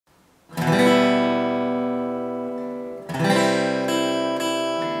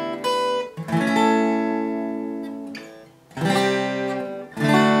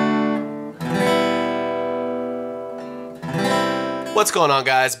What's going on,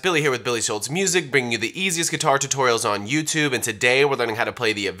 guys? Billy here with Billy Schultz Music, bringing you the easiest guitar tutorials on YouTube, and today we're learning how to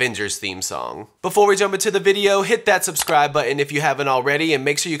play the Avengers theme song. Before we jump into the video, hit that subscribe button if you haven't already, and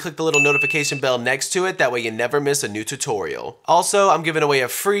make sure you click the little notification bell next to it, that way you never miss a new tutorial. Also, I'm giving away a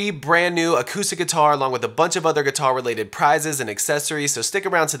free, brand new acoustic guitar along with a bunch of other guitar-related prizes and accessories, so stick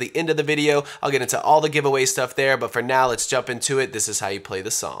around to the end of the video. I'll get into all the giveaway stuff there, but for now, let's jump into it. This is how you play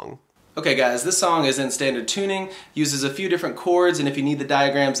the song. Okay guys, this song is in standard tuning, uses a few different chords, and if you need the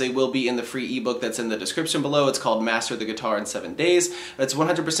diagrams, they will be in the free ebook that's in the description below. It's called Master the Guitar in 7 Days. It's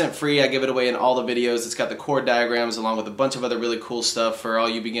 100% free. I give it away in all the videos. It's got the chord diagrams along with a bunch of other really cool stuff for all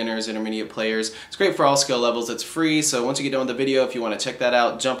you beginners, intermediate players. It's great for all skill levels. It's free, so once you get done with the video, if you want to check that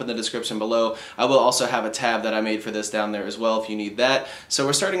out, jump in the description below. I will also have a tab that I made for this down there as well if you need that. So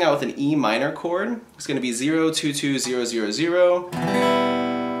we're starting out with an E minor chord. It's going to be 0, 2, 2, 0, 0, 0.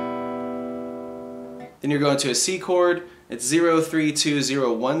 Then you're going to a C chord, it's 0, 3, 2,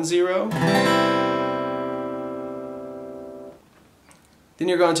 0, 1, 0. Then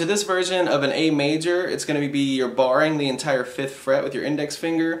you're going to this version of an A major. It's going to be you're barring the entire 5th fret with your index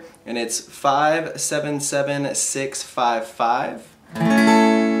finger, and it's 5, 7, 7, 6, 5, 5.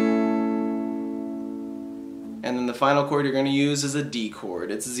 And then the final chord you're going to use is a D chord.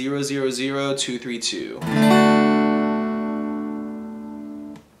 It's 0, 0, 0, 2, 3, 2.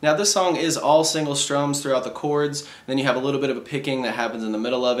 Now this song is all single strums throughout the chords, then you have a little bit of a picking that happens in the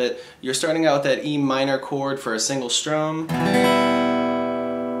middle of it. You're starting out with that E minor chord for a single strum,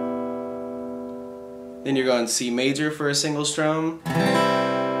 then you're going C major for a single strum,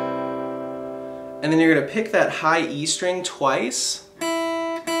 and then you're going to pick that high E string twice, and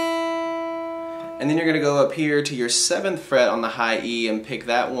then you're going to go up here to your 7th fret on the high E and pick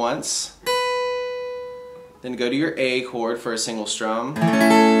that once. Then go to your A chord for a single strum.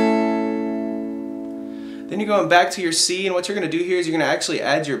 Then you're going back to your C, and what you're going to do here is you're going to actually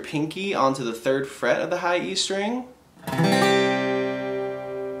add your pinky onto the 3rd fret of the high E string.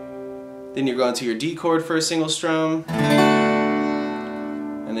 Then you're going to your D chord for a single strum.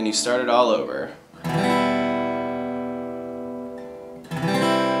 And then you start it all over.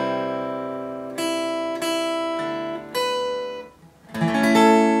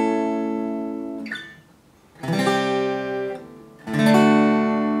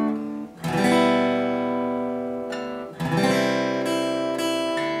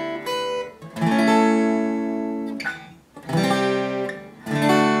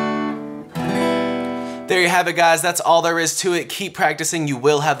 There you have it, guys. That's all there is to it. Keep practicing. You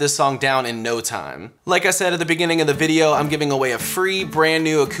will have this song down in no time. Like I said at the beginning of the video, I'm giving away a free brand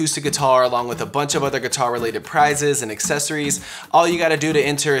new acoustic guitar along with a bunch of other guitar related prizes and accessories. All you gotta do to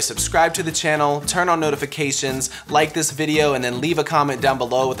enter is subscribe to the channel, turn on notifications, like this video, and then leave a comment down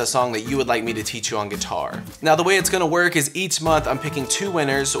below with a song that you would like me to teach you on guitar. Now the way it's gonna work is each month I'm picking 2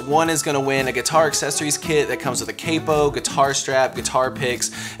 winners. One is gonna win a guitar accessories kit that comes with a capo, guitar strap, guitar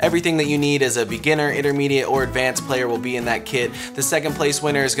picks. Everything that you need as a beginner, intermediate, or advanced player will be in that kit. The 2nd place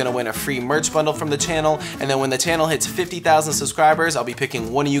winner is going to win a free merch bundle from the channel, and then when the channel hits 50,000 subscribers, I'll be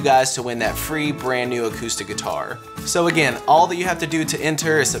picking one of you guys to win that free brand new acoustic guitar. So again, all that you have to do to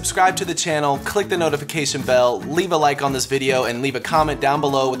enter is subscribe to the channel, click the notification bell, leave a like on this video, and leave a comment down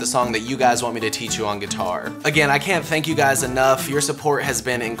below with the song that you guys want me to teach you on guitar. Again, I can't thank you guys enough. Your support has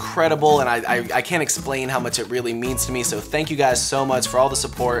been incredible, and I can't explain how much it really means to me, so thank you guys so much for all the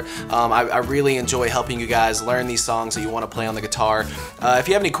support. I really enjoy helping you guys learn these songs that you want to play on the guitar. If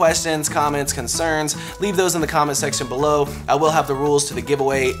you have any questions, comments, concerns, leave those in the comment section below. I will have the rules to the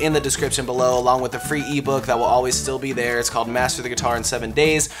giveaway in the description below, along with the free ebook that will always still be there. It's called Master the Guitar in 7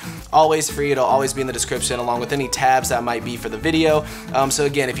 Days. Always free. It'll always be in the description, along with any tabs that might be for the video. So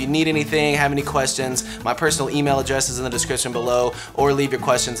again, if you need anything, have any questions, my personal email address is in the description below, or leave your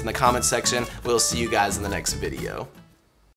questions in the comment section. We'll see you guys in the next video.